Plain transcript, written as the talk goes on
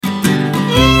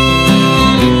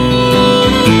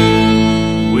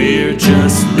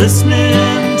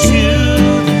listening to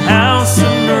the House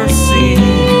of Mercy,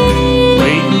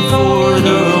 waiting for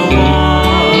the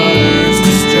waters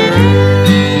to stir.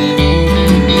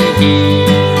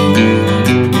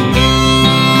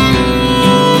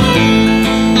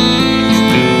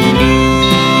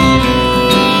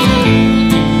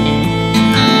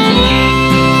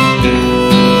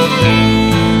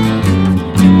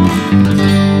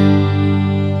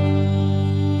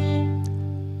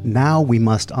 Now we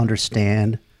must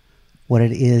understand what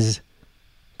it is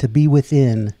to be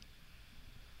within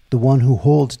the one who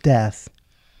holds death,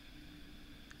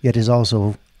 yet is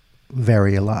also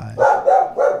very alive.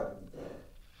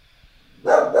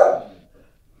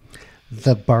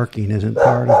 The barking isn't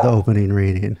part of the opening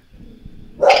reading.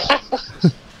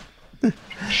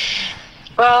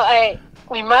 Well,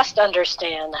 we must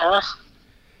understand, huh?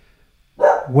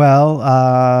 Well,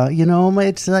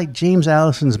 it's like James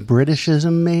Allison's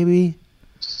Britishism, maybe.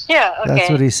 Yeah, okay. That's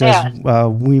what he says. Yeah.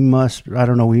 We must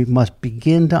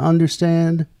begin to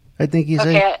understand, I think he's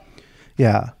saying. Okay.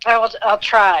 Yeah. I'll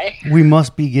try. We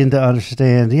must begin to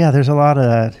understand. Yeah, there's a lot of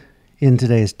that in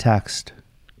today's text.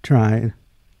 Trying.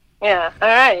 Yeah, all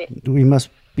right. We must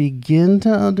begin to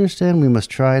understand. We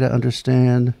must try to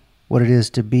understand what it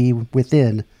is to be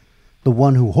within the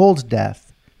one who holds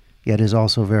death, yet is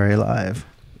also very alive.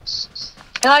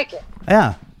 I like it.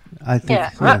 Yeah, I think.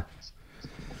 Yeah.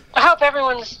 I hope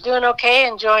everyone's doing okay,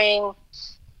 enjoying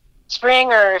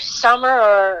spring or summer,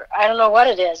 or I don't know what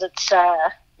it is. It's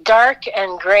dark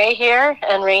and gray here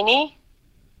and rainy.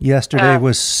 Yesterday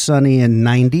was sunny and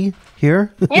 90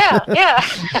 here. Yeah.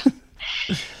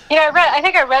 I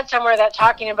think I read somewhere that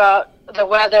talking about the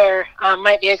weather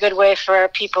might be a good way for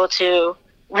people to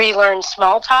relearn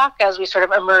small talk as we sort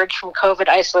of emerge from COVID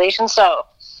isolation. So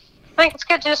I think it's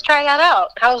good to just try that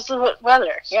out. How's the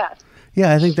weather? Yeah.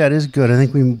 Yeah, I think that is good. I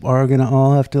think we are going to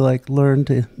all have to learn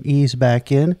to ease back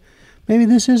in. Maybe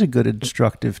this is a good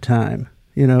instructive time,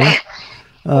 Yeah.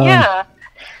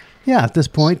 Yeah, at this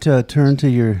point, turn to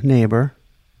your neighbor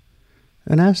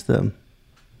and ask them,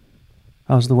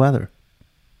 how's the weather?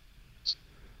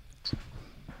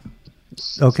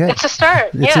 Okay. It's a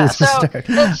start. It's a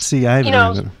start. See, I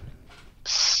remember.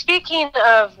 Speaking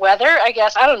of weather, I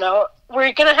guess, I don't know,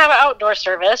 we're going to have an outdoor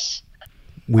service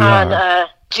on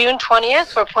June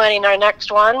 20th. We're planning our next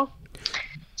one.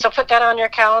 So put that on your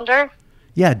calendar.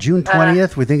 Yeah, June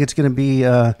 20th. We think it's going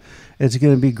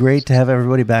to be great to have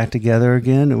everybody back together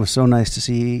again. It was so nice to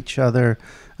see each other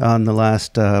on the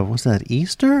last, was that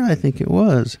Easter? I think it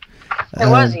was. It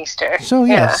was Easter. So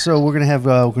so we're gonna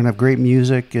have great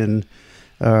music and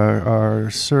our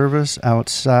service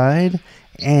outside,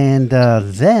 and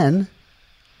then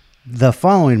the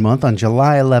following month on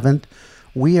July 11th,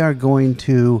 we are going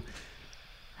to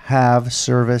have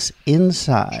service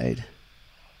inside,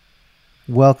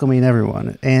 welcoming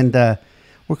everyone, and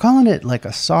we're calling it like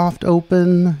a soft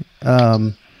open.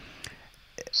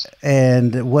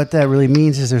 And what that really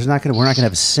means is we're not gonna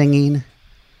have singing.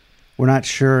 We're not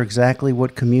sure exactly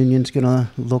what communion's going to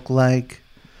look like.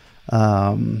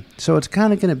 So it's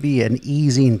kind of going to be an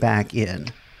easing back in.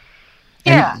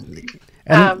 Yeah.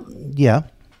 Yeah.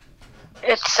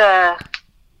 It's not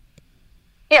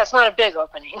a big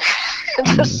opening.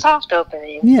 It's a soft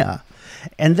opening. Yeah.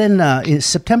 And then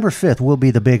September 5th will be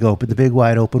the big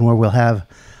wide open, where we'll have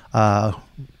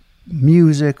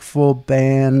music, full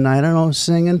band, I don't know,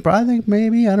 singing, probably,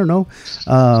 maybe, I don't know.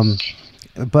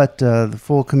 But the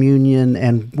full communion,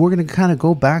 and we're going to kind of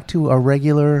go back to a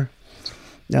regular,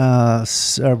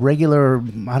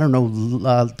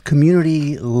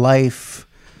 community life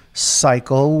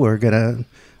cycle. We're going to,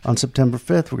 on September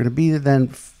 5th, we're going to be there.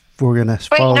 Then we're going to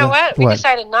follow. Wait, you know what? We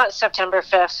decided not September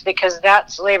 5th because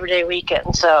that's Labor Day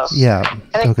weekend. So yeah,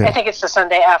 I think it's the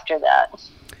Sunday after that.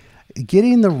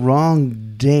 Getting the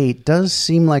wrong date does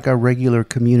seem like a regular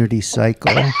community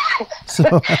cycle.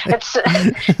 So it's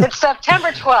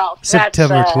September 12th.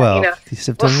 September 12th.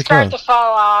 September we'll start 12th. to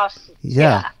fall off.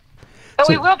 Yeah. But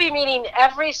we will be meeting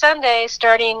every Sunday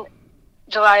starting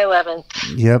July 11th.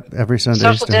 Yep, every Sunday.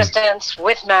 Social distance,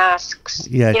 with masks.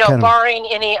 Yeah, barring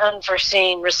any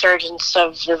unforeseen resurgence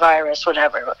of the virus,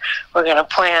 whatever. We're going to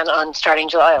plan on starting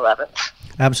July 11th.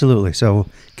 Absolutely. So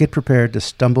get prepared to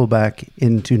stumble back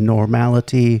into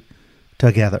normality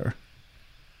together.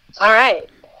 All right.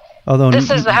 Although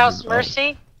this is the House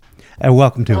Mercy. And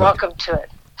welcome to it. Welcome to it.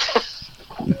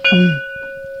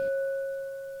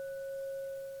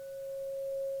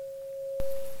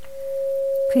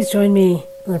 Please join me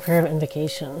in the prayer of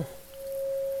invocation.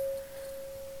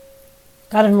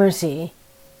 God of mercy,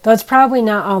 though it's probably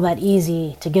not all that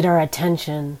easy to get our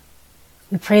attention,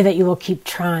 we pray that you will keep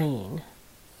trying.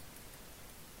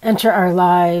 enter our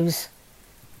lives,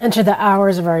 enter the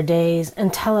hours of our days,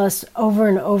 and tell us over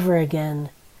and over again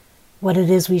what it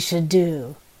is we should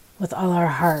do with all our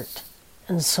heart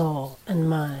and soul and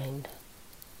mind.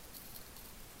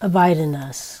 Abide in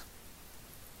us.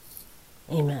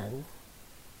 Amen.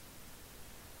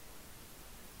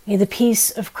 May the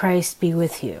peace of Christ be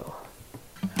with you.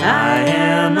 I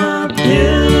am a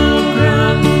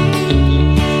pilgrim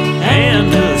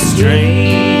and a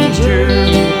stranger,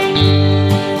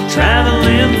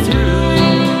 traveling through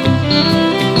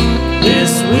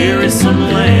this wearisome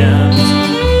land.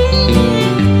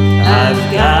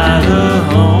 I've got a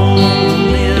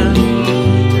home in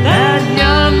that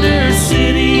yonder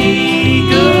city,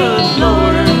 good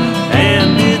Lord,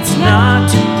 and it's not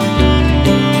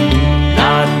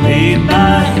made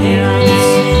by hands.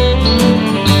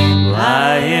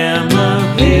 I am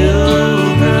a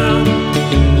pilgrim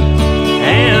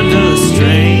and a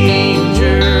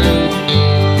stranger,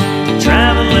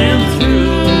 traveling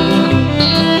through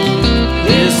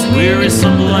this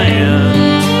wearisome land.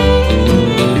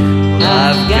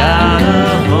 I've got a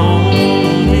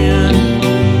home in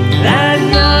that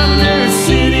yonder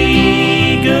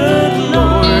city, good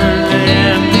Lord,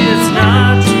 and it's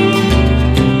not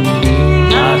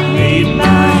made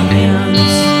by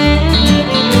hands.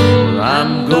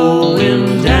 I'm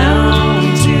going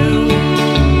down to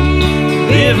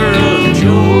River of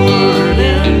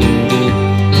Jordan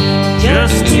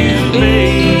just to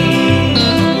bathe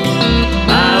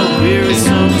my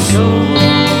wearisome soul.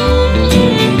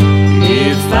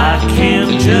 If I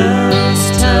can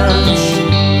just touch the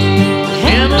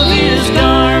hem of his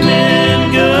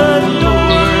garment, good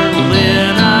Lord,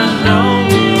 then I know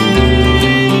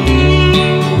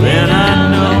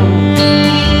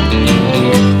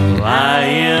I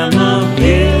am a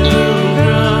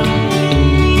pilgrim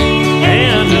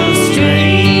and a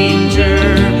stranger,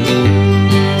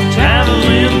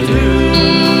 traveling through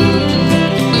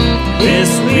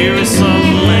this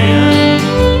wearisome land.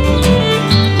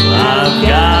 I've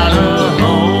got a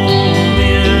home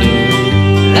in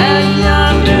that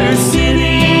yonder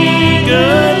city,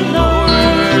 good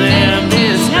Lord, and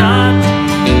it's not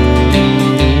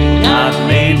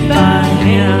made by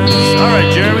hands. All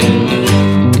right, Jeremy.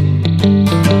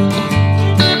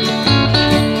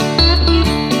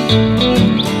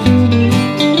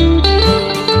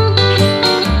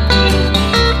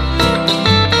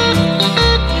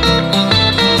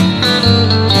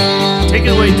 Take it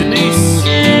away, Denise.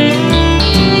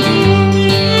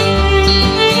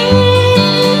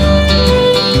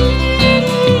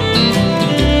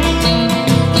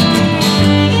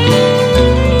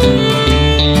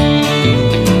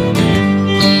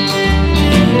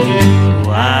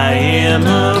 I am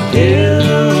a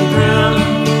pilgrim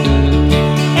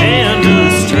and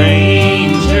a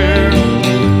stranger,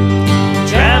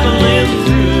 traveling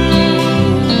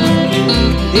through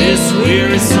this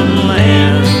wearisome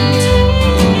land.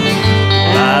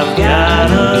 I've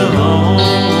got a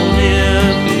home in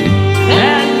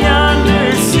that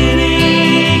yonder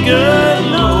city, good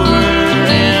Lord,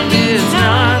 and it's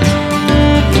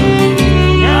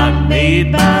not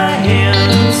made by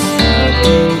hands.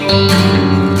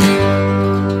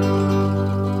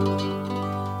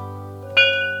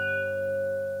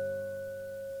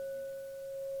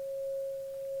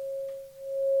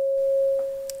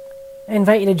 I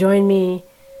invite you to join me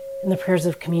in the prayers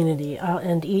of community. I'll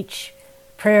end each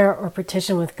prayer or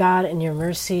petition with God in your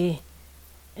mercy,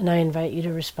 and I invite you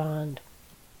to respond.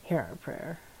 Hear our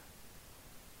prayer.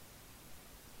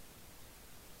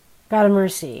 God of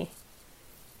mercy,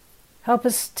 help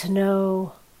us to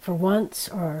know for once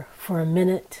or for a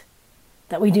minute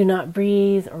that we do not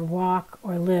breathe or walk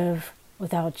or live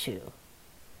without you,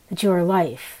 that you are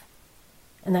life,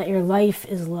 and that your life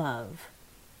is love,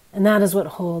 and that is what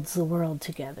holds the world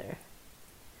together.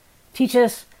 Teach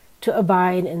us to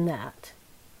abide in that,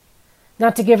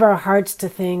 not to give our hearts to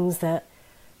things that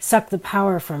suck the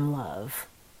power from love,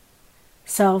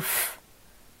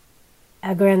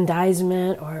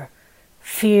 self-aggrandizement or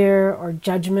fear or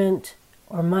judgment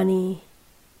or money.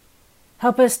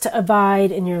 Help us to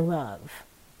abide in your love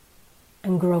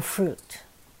and grow fruit.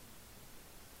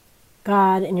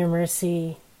 God, in your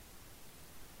mercy,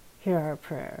 hear our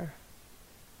prayer.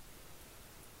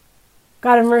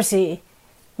 God of mercy,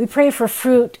 we pray for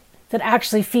fruit that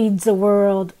actually feeds the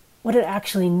world what it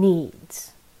actually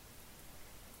needs.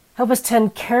 Help us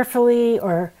tend carefully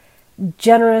or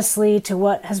generously to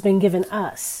what has been given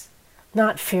us,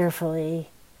 not fearfully,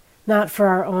 not for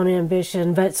our own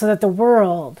ambition, but so that the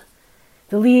world,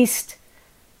 the least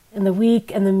and the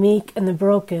weak and the meek and the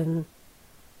broken,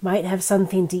 might have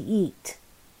something to eat,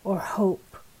 or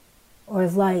hope, or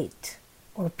light,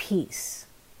 or peace.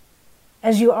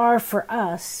 As you are for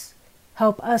us,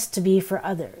 help us to be for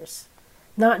others,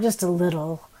 not just a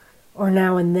little or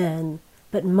now and then,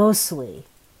 but mostly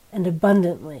and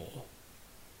abundantly.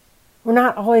 We're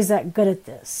not always that good at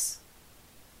this,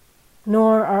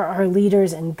 nor are our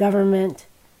leaders in government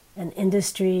and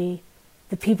industry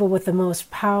the people with the most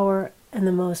power and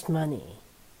the most money.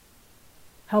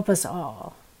 Help us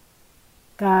all.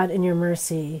 God, in your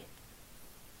mercy,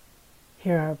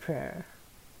 hear our prayer.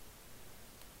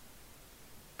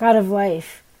 God of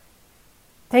life,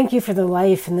 thank you for the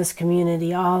life in this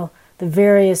community, all the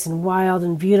various and wild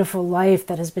and beautiful life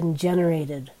that has been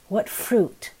generated. What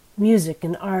fruit, music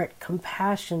and art,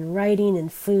 compassion, writing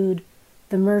and food,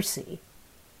 the mercy.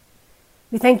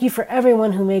 We thank you for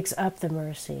everyone who makes up the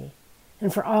mercy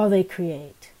and for all they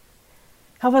create.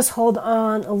 Help us hold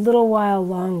on a little while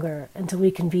longer until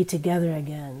we can be together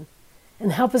again,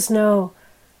 and help us know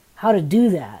how to do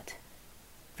that,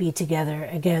 be together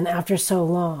again after so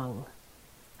long.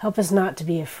 Help us not to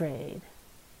be afraid.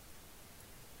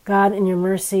 God, in your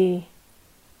mercy,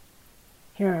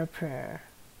 hear our prayer.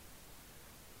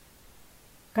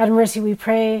 God, in mercy, we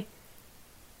pray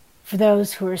for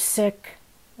those who are sick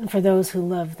and for those who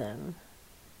love them,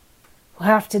 who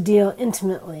have to deal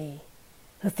intimately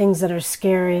with things that are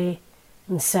scary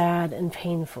and sad and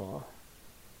painful.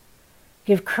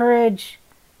 Give courage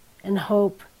and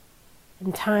hope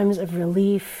in times of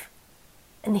relief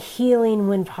and healing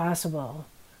when possible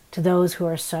to those who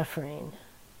are suffering.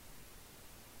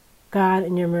 God,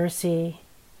 in your mercy,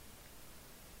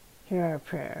 hear our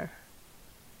prayer.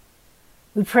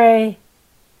 We pray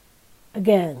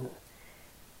again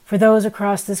for those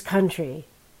across this country,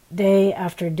 day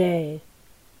after day,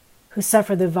 who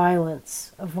suffer the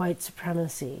violence of white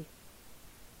supremacy,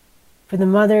 for the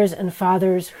mothers and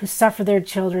fathers who suffer their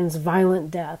children's violent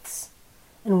deaths,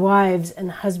 and wives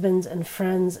and husbands and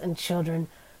friends and children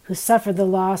who suffer the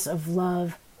loss of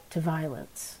love to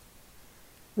violence.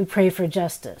 We pray for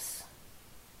justice.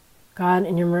 God,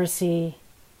 in your mercy,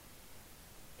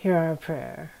 hear our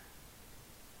prayer.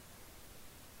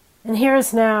 And hear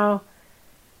us now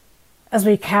as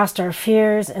we cast our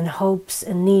fears and hopes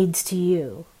and needs to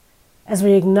you, as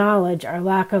we acknowledge our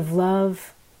lack of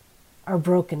love, our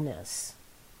brokenness,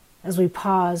 as we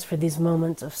pause for these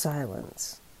moments of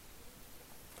silence.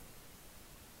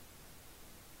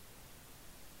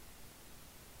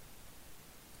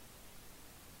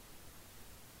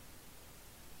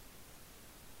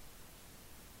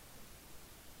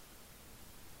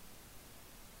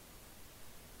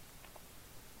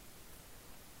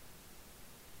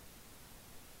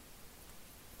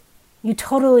 You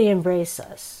totally embrace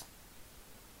us.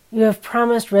 You have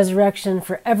promised resurrection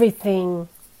for everything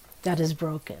that is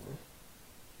broken.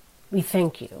 We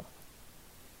thank you.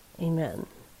 Amen.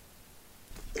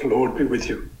 The Lord be with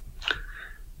you.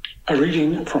 A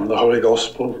reading from the Holy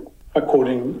Gospel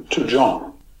according to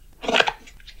John.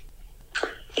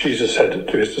 Jesus said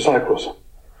to his disciples,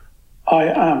 I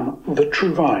am the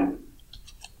true vine,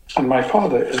 and my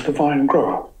Father is the vine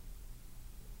grower.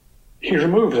 He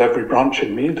removes every branch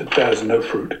in me that bears no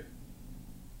fruit.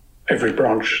 Every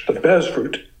branch that bears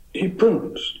fruit, he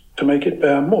prunes to make it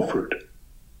bear more fruit.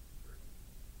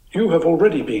 You have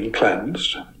already been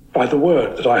cleansed by the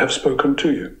word that I have spoken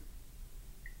to you.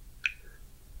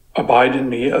 Abide in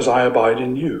me as I abide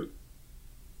in you.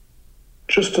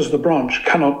 Just as the branch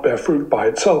cannot bear fruit by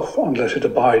itself unless it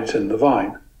abides in the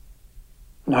vine,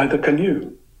 neither can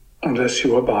you unless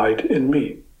you abide in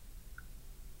me.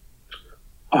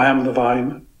 I am the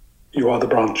vine, you are the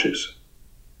branches.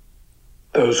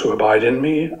 Those who abide in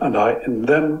me and I in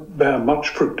them bear much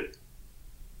fruit,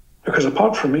 because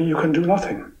apart from me you can do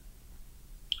nothing.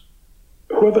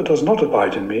 Whoever does not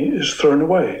abide in me is thrown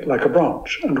away like a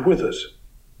branch and withers.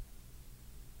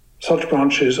 Such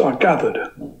branches are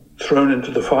gathered, thrown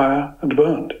into the fire and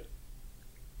burned.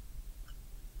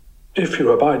 If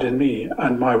you abide in me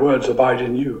and my words abide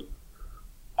in you,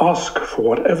 ask for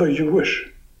whatever you wish,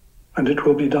 and it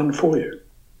will be done for you.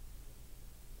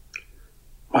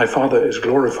 My Father is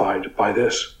glorified by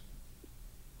this,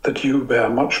 that you bear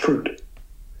much fruit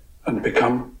and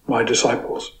become my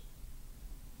disciples.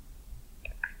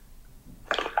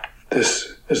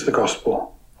 This is the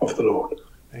gospel of the Lord.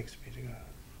 Thanks be to God.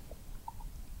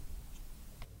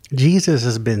 Jesus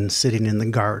has been sitting in the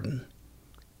garden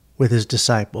with his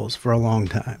disciples for a long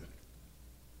time.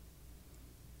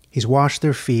 He's washed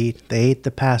their feet, they ate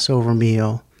the Passover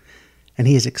meal, and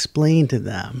he has explained to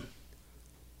them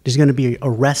he's going to be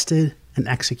arrested and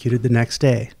executed the next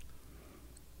day.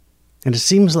 And it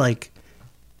seems like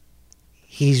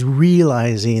he's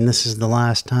realizing this is the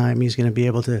last time he's going to be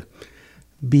able to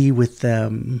be with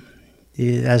them,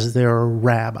 as their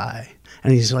rabbi.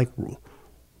 And he's like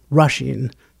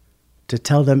rushing to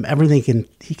tell them everything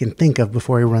he can think of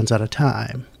before he runs out of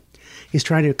time. He's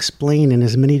trying to explain in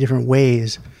as many different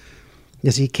ways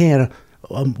as he can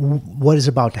what is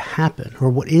about to happen or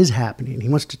what is happening. He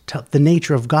wants to tell the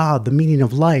nature of God, the meaning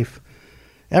of life,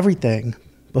 everything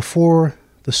before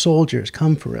the soldiers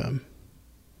come for him.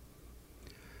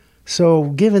 So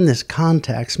given this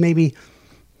context, maybe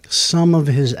some of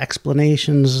his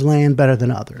explanations land better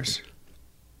than others.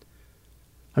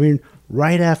 I mean,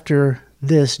 right after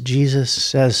this, Jesus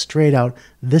says straight out,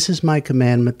 "This is my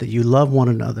commandment, that you love one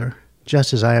another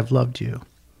just as I have loved you."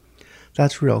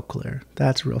 That's real clear.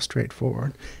 That's real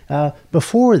straightforward.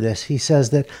 Before this, he says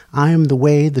that I am the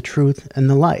way, the truth, and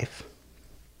the life.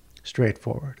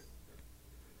 Straightforward.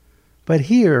 But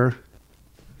here,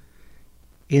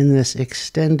 in this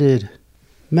extended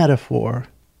metaphor,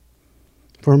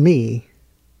 for me,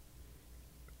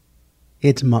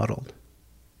 it's muddled.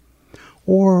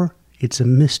 Or it's a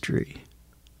mystery,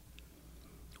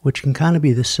 which can kind of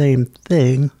be the same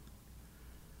thing,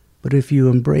 but if you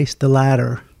embrace the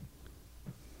latter.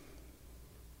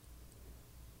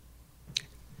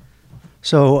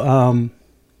 So,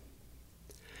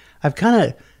 I've kind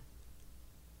of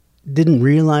didn't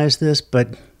realize this,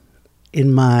 but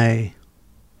in my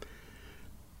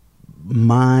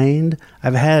mind,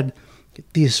 I've had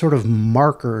these sort of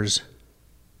markers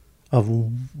of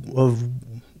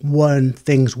when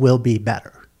things will be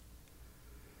better.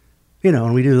 You know,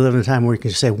 and we do live in a time where you can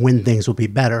just say when things will be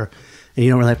better, and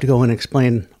you don't really have to go and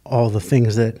explain all the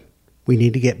things that we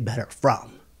need to get better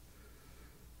from.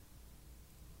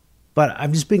 But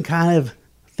I've just been kind of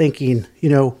thinking, you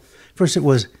know, first it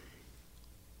was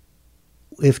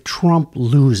if Trump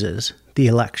loses the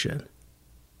election.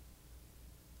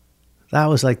 That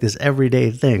was like this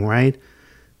everyday thing, right?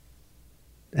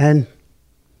 And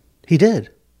he did.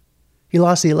 He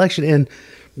lost the election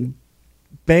and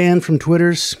banned from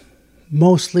Twitter's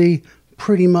mostly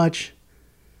pretty much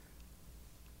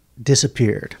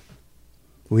disappeared.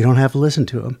 We don't have to listen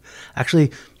to him.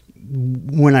 Actually,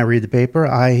 when I read the paper,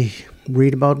 I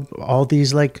read about all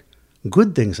these like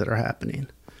good things that are happening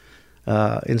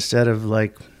instead of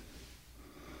like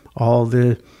all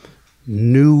the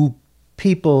new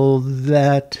people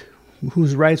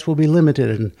whose rights will be limited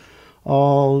and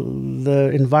all the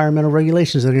environmental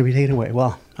regulations that are going to be taken away.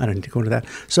 Well, I don't need to go into that.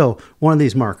 So one of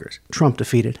these markers, Trump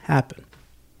defeated, happened.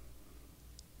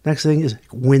 Next thing is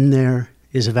when there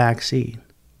is a vaccine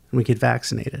and we get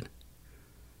vaccinated.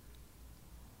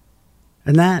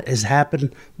 And that has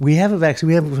happened. We have a vaccine.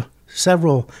 We have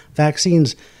several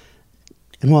vaccines.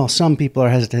 And while some people are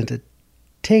hesitant to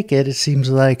take it, it seems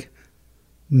like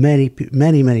many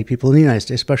people in the United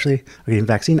States, especially, are getting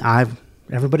vaccine.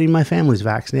 Everybody in my family is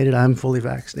vaccinated. I'm fully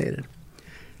vaccinated.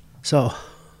 So,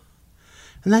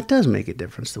 and that does make a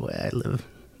difference the way I live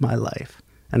my life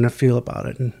and I feel about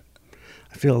it. And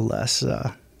I feel less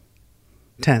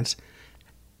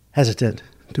hesitant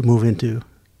to move into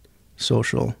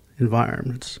social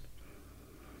environments.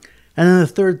 And then the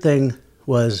third thing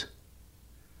was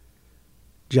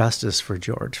justice for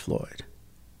George Floyd.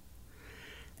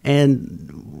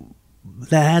 And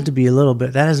that has to be a little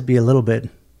bit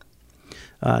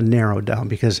narrowed down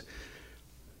because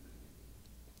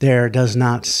there does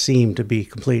not seem to be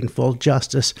complete and full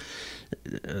justice.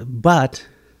 But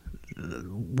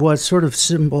what sort of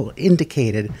symbol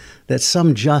indicated that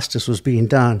some justice was being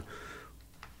done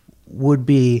would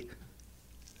be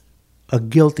a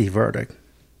guilty verdict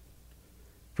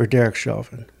for Derek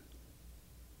Chauvin.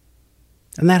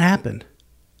 And that happened.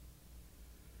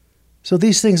 So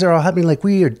these things are all happening like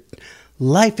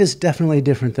life is definitely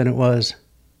different than it was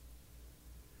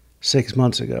 6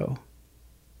 months ago.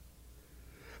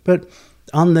 But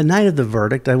on the night of the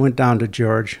verdict, I went down to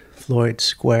George Floyd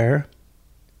Square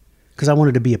because I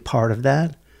wanted to be a part of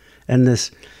that. And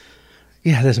this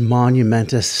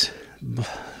monumentous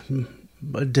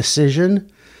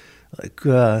decision, like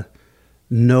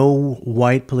no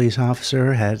white police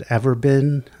officer had ever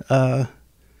been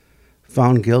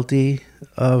found guilty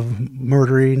of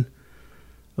murdering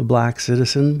a black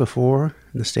citizen before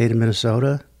in the state of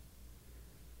Minnesota.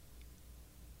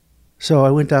 So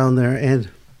I went down there, and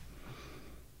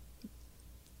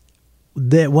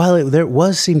while there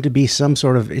was seemed to be some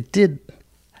sort of it did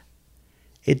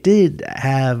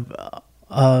have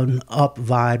an up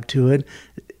vibe to it.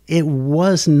 It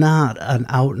was not an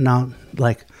out and out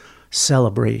like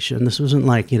celebration. This wasn't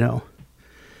like,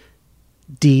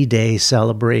 D-Day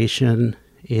celebration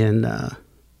in or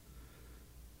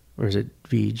is it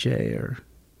VJ or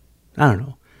I don't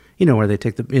know. You know where they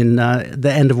take in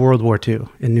the end of World War II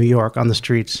in New York on the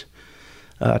streets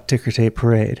ticker tape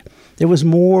parade. It was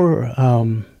more,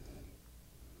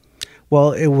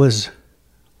 it was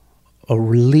a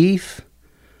relief,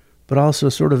 but also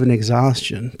sort of an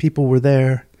exhaustion. People were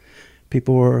there.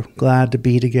 People were glad to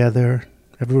be together.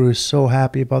 Everyone was so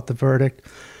happy about the verdict.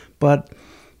 But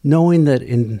knowing that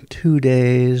in 2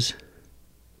 days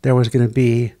there was going to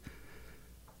be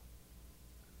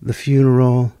the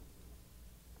funeral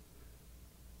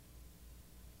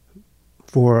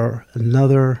for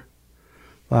another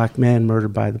black man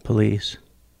murdered by the police,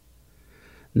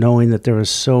 knowing that there was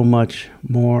so much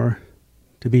more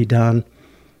to be done,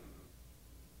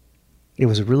 it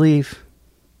was a relief,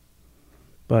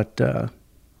 but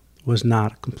was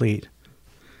not complete.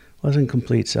 Wasn't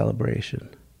complete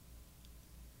celebration.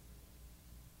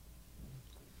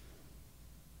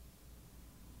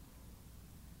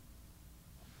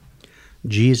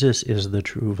 Jesus is the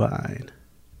true vine.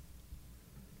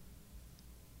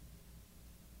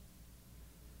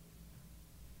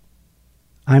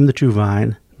 I am the true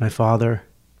vine. My Father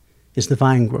is the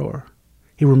vine grower.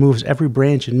 He removes every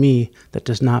branch in me that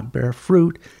does not bear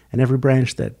fruit, and every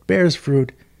branch that bears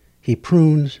fruit, he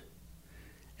prunes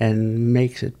and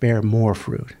makes it bear more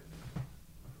fruit.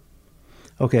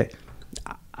 Okay,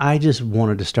 I just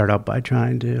wanted to start out by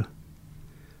trying to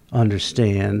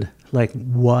understand,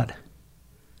 what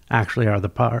actually are the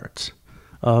parts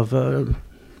of a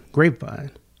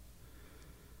grapevine.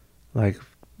 Like,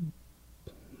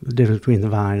 the difference between the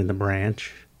vine and the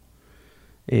branch,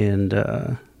 and,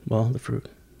 the fruit.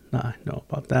 I know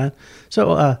about that.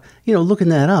 So, looking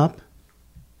that up,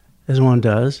 as one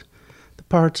does, the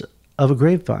parts of a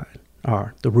grapevine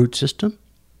are the root system,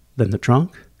 then the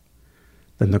trunk,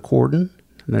 then the cordon,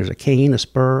 and there's a cane, a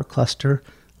spur, a cluster,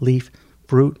 leaf,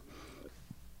 fruit.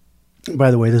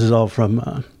 By the way, this is all from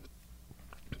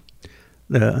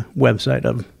the website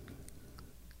of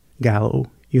Gallo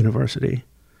University.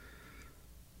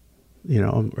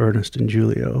 Ernest and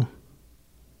Julio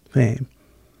fame.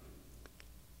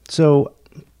 So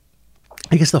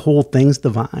I guess the whole thing's the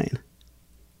vine.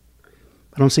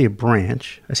 I don't see a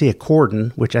branch. I see a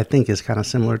cordon, which I think is kind of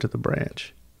similar to the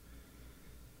branch.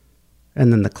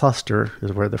 And then the cluster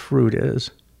is where the fruit is.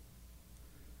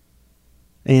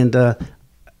 And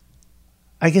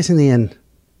I guess in the end,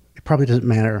 it probably doesn't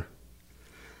matter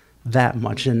that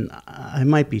much. And I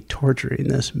might be torturing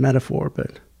this metaphor,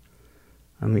 but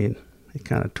it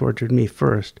kind of tortured me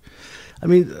first.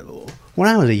 When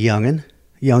I was a young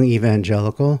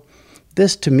evangelical,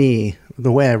 this to me,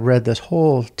 the way I read this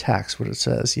whole text, what it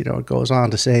says, it goes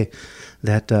on to say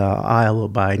that I'll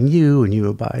abide in you and you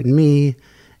abide in me.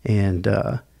 And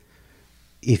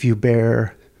if you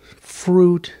bear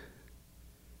fruit,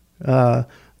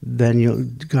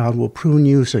 then God will prune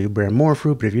you so you bear more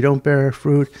fruit. But if you don't bear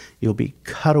fruit, you'll be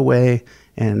cut away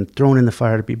and thrown in the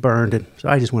fire to be burned. And so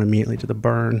I just went immediately to the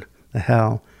burn, the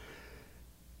hell.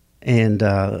 And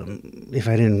if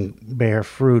I didn't bear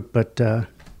fruit, but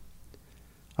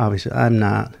obviously I'm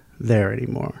not there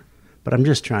anymore. But I'm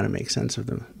just trying to make sense of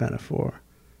the metaphor.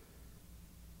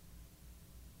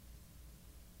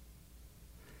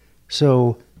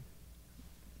 So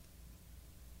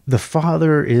the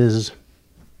Father is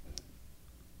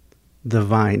the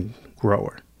vine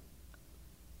grower.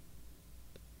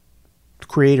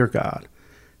 Creator God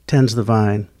tends the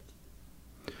vine,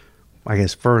 I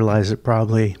guess fertilizes it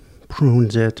probably,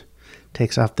 prunes it,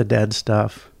 takes off the dead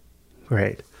stuff.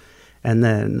 Great. And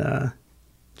then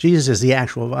Jesus is the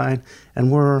actual vine,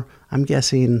 and I'm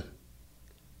guessing,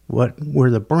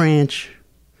 we're the branch,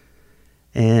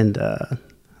 and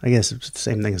I guess it's the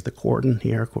same thing as the cordon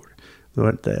here,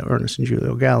 what the Ernest and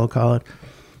Julio Gallo call it.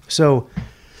 So,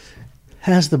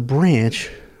 as the branch,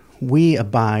 we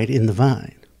abide in the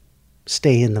vine,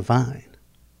 stay in the vine,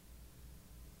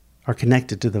 are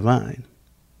connected to the vine.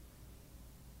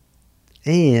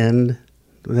 And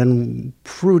then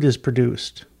fruit is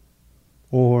produced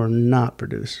or not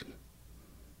produced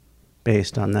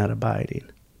based on that abiding.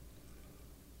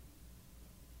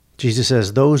 Jesus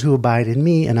says, those who abide in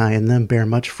me and I in them bear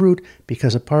much fruit,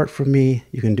 because apart from me,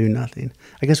 you can do nothing.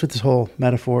 I guess what this whole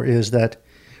metaphor is that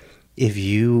if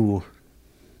you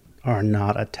are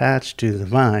not attached to the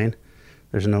vine,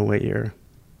 there's no way you're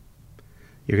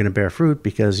going to bear fruit,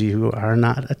 because you are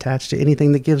not attached to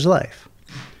anything that gives life.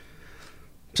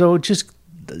 So just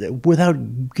without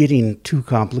getting too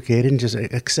complicated and just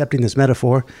accepting this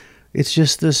metaphor, it's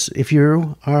just this: if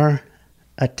you are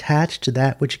attached to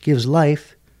that which gives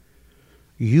life,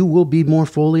 you will be more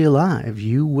fully alive.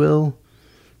 You will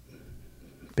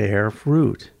bear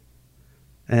fruit.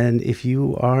 And if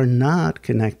you are not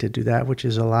connected to that which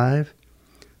is alive,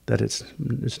 that it's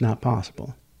not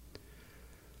possible.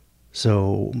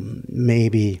 So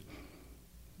maybe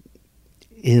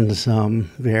in some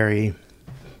very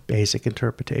basic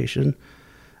interpretation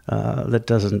that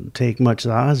doesn't take much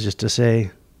thought, is just to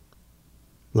say,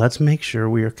 let's make sure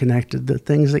we are connected to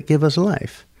things that give us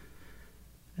life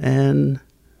and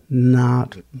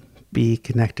not be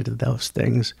connected to those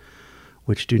things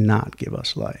which do not give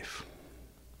us life.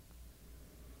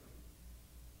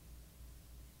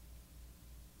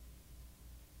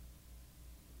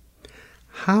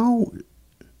 How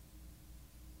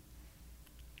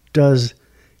does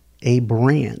a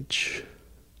branch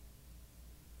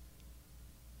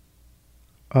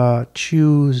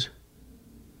choose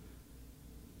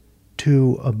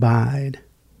to abide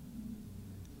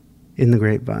in the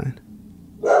grapevine?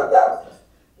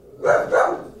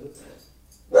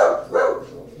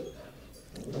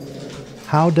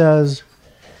 How does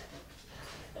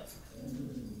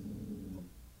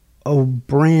a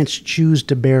branch choose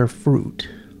to bear fruit?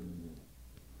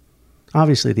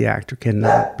 Obviously, the actor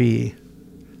cannot be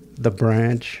the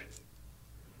branch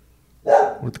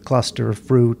or the cluster of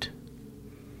fruit.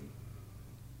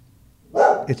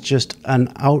 It's just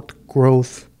an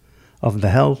outgrowth of the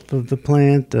health of the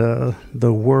plant, the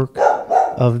work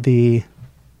of the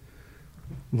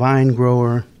vine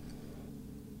grower.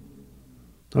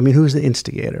 I mean, who's the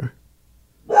instigator?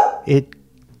 It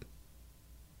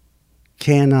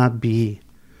cannot be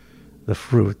the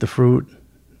fruit. The fruit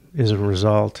is a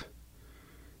result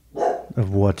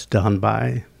of what's done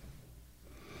by,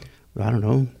 I don't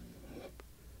know,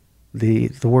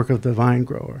 the work of the vine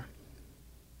grower.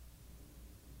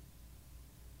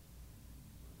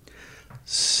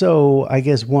 So I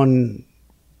guess to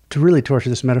really torture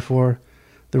this metaphor,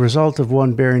 the result of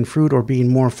one bearing fruit or being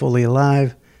more fully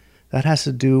alive, that has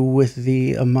to do with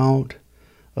the amount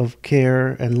of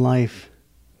care and life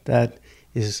that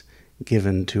is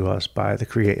given to us by the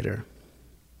Creator.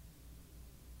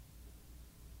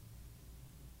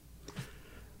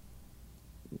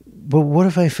 But what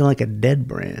if I feel like a dead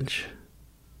branch?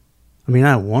 I mean,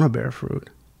 I don't want to bear fruit.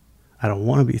 I don't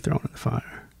want to be thrown in the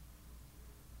fire.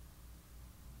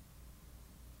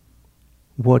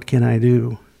 What can I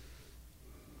do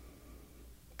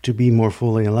to be more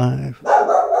fully alive?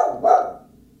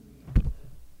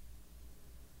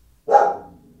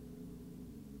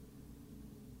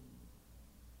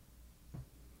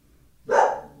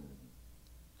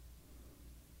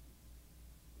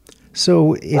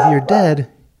 So if you're dead,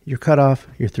 you're cut off,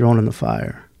 you're thrown in the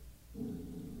fire.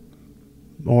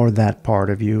 Or that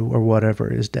part of you, or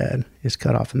whatever is dead, is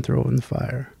cut off and thrown in the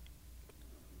fire.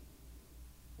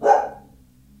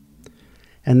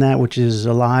 And that which is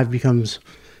alive becomes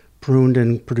pruned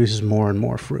and produces more and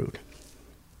more fruit.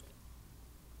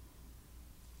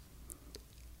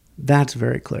 That's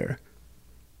very clear.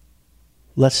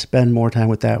 Let's spend more time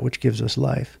with that which gives us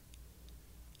life.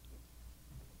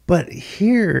 But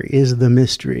here is the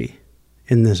mystery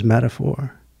in this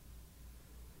metaphor.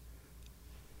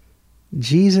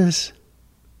 Jesus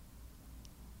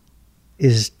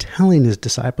is telling his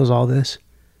disciples all this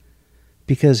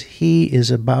because he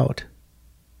is about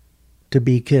to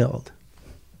be killed.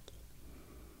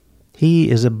 He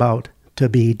is about to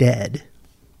be dead.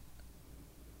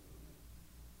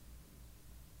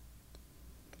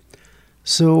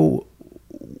 So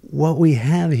what we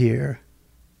have here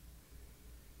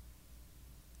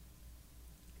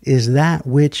is that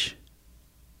which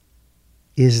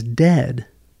is dead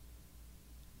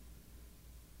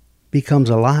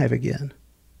becomes alive again.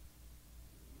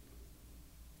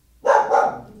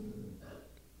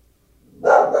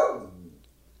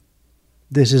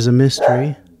 This is a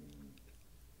mystery.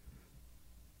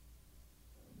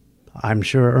 I'm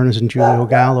sure Ernest and Julio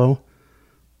Gallo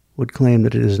would claim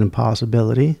that it is an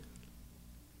impossibility.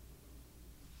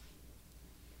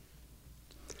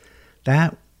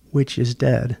 That which is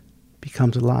dead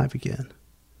becomes alive again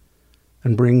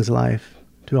and brings life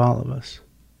to all of us.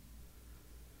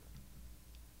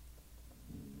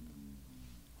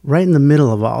 Right in the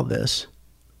middle of all this,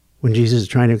 when Jesus is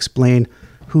trying to explain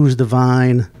who's the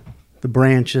vine, the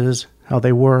branches, how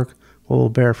they work, what will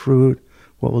bear fruit,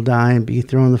 what will die and be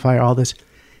thrown in the fire, all this,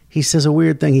 he says a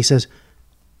weird thing. He says,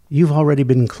 you've already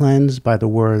been cleansed by the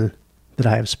word that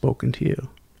I have spoken to you.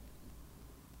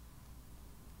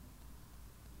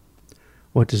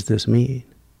 What does this mean?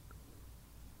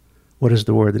 What is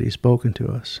the word that he's spoken to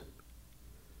us?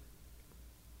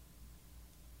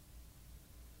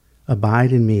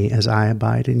 Abide in me as I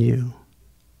abide in you.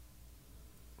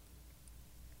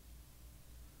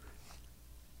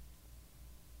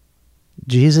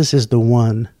 Jesus is the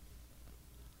one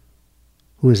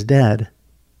who is dead,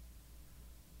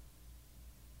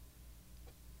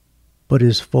 but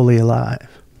is fully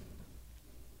alive.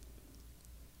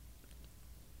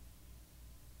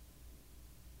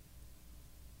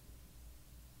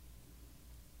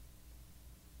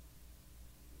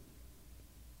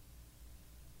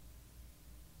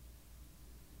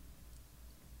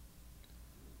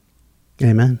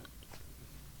 Amen.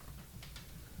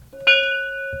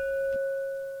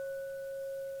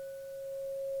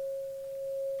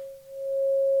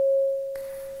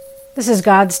 This is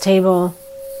God's table,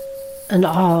 and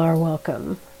all are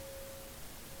welcome.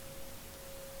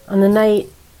 On the night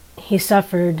he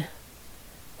suffered,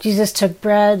 Jesus took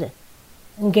bread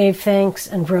and gave thanks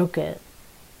and broke it,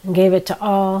 and gave it to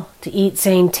all to eat,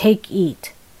 saying, "Take,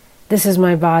 eat. This is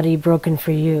my body broken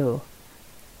for you.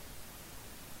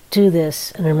 Do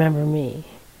this and remember me."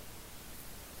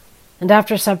 And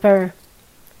after supper,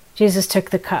 Jesus took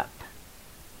the cup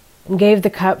and gave the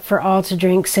cup for all to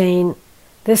drink, saying,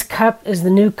 "This cup is the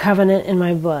new covenant in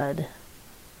my blood,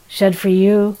 shed for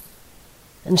you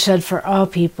and shed for all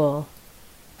people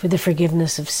for the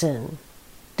forgiveness of sin.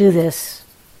 Do this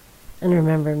and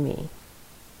remember me."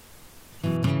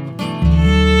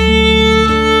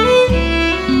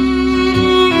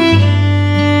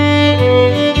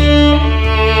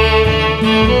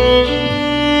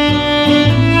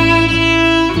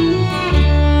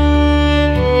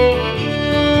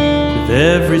 With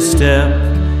every step,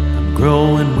 I'm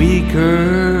growing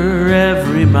weaker.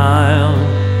 Every mile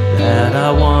that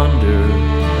I wander,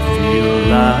 I feel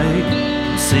like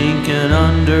I'm sinking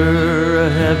under a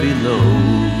heavy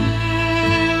load.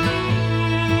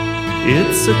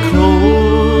 It's a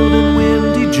cold and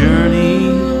windy journey,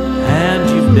 and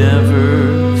you've never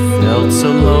felt so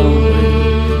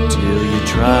lonely till you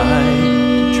try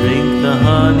to drink the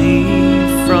honey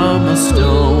from a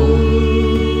stone.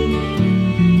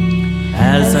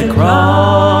 As I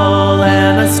crawl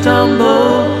and I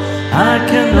stumble, I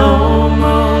can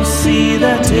almost see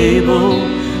that table.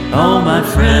 All my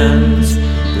friends,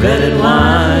 bread and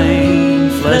wine,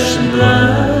 flesh and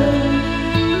blood.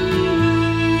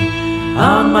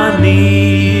 On my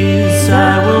knees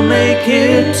I will make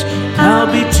it. I'll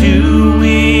be too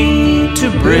weak to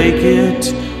break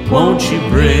it. Won't you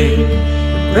bring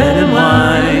the bread and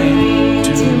wine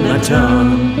to my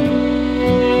tongue?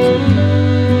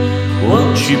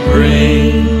 Won't you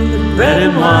bring the bread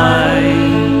and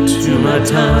wine to my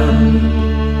tongue?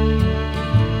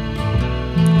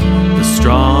 The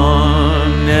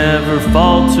strong never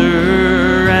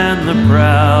falter, and the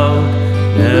proud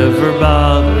never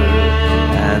bother,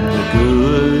 and the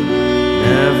good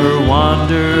never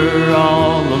wander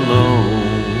all alone.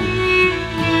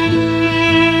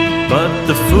 But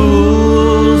the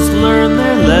fools learn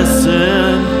their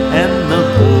lesson, and the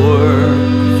poor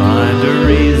find a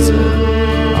reason.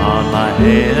 On my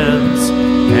hands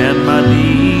and my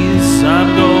knees I'm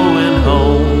going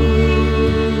home.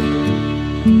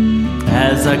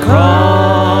 As I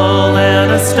crawl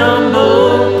and I stumble,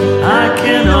 I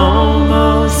can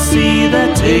almost see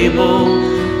that table.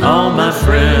 All my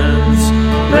friends,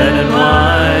 bread and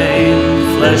wine,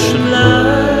 flesh and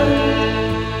blood.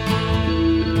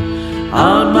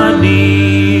 On my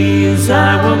knees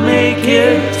I will make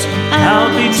it.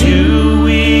 I'll be too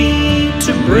weak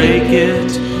to break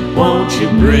it. Won't you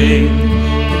bring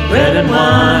the bread and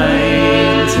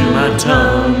wine to my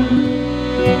tongue?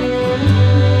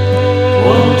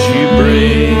 Won't you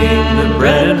bring the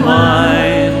bread and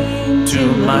wine to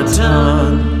my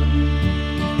tongue?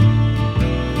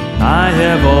 I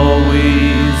have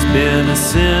always been a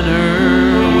sinner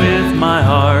with my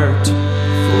heart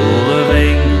full of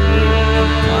anger.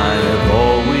 I have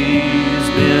always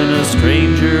been a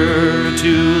stranger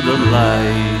to the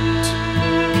light.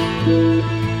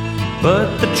 But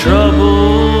the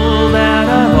trouble that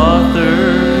I've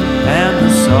authored and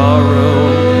the sorrow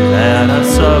that I've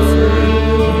suffered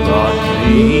brought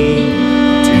me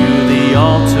to the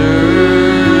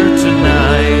altar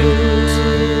tonight.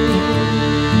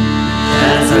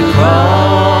 As I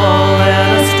crawl and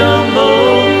I stumble,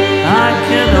 I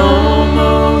can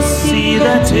almost see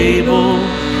that table.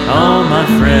 All my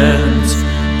friends,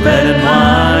 bread and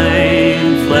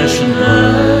wine, flesh and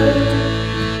blood.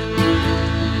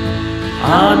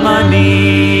 On my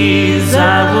knees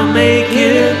I will make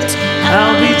it.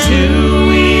 I'll be too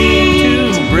weak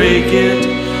to break it.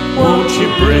 Won't you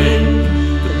bring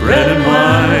the bread and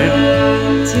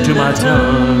wine to my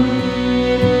tongue?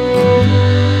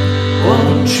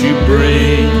 Won't you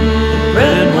bring the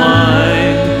bread and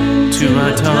wine to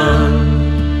my tongue?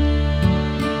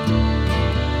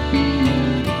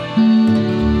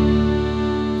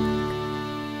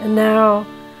 And now,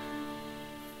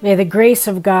 may the grace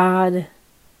of God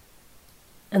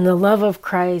and the love of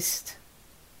Christ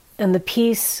and the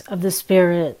peace of the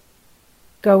Spirit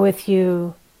go with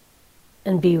you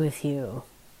and be with you.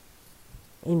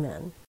 Amen.